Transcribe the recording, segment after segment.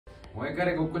モエカ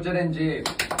レごっこチャレンジ。イエー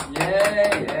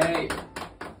イ。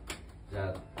じゃあ、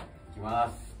いきま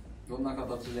す。どんな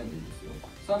形でもいいですよ。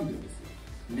3秒です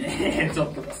よ。ねえ、ちょ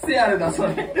っと癖あるな、そ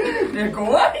れ。ねえ、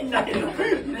怖いんだけど。ね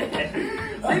え、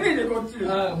せめてこっち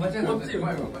で。あ、間違えた。こっち。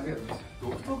間違えた。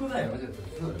独特だよ。間違えた。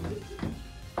そう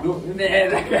だよね。ねえ、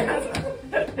だから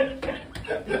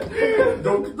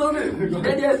独特。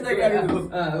左足だけ上げると。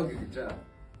あ、オッケー。じゃあ、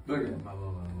どういうまあ。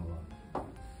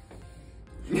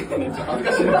ちょっと恥ず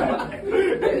かしいな。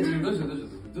どうしよう。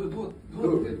ど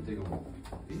うやっていいかも。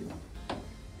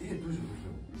どうしよ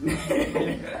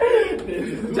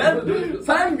う。ちゃんと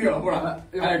3秒、ほら。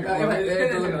じゃあ、あれ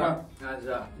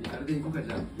でいこうか、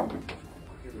じゃあ。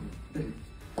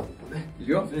い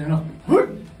くよ。せーの。は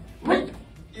い。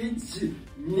1、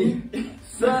2、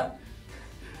3。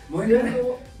もう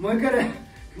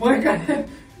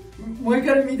一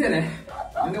回見てね。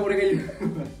なんで俺がいる。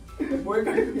もう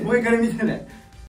一回見てね。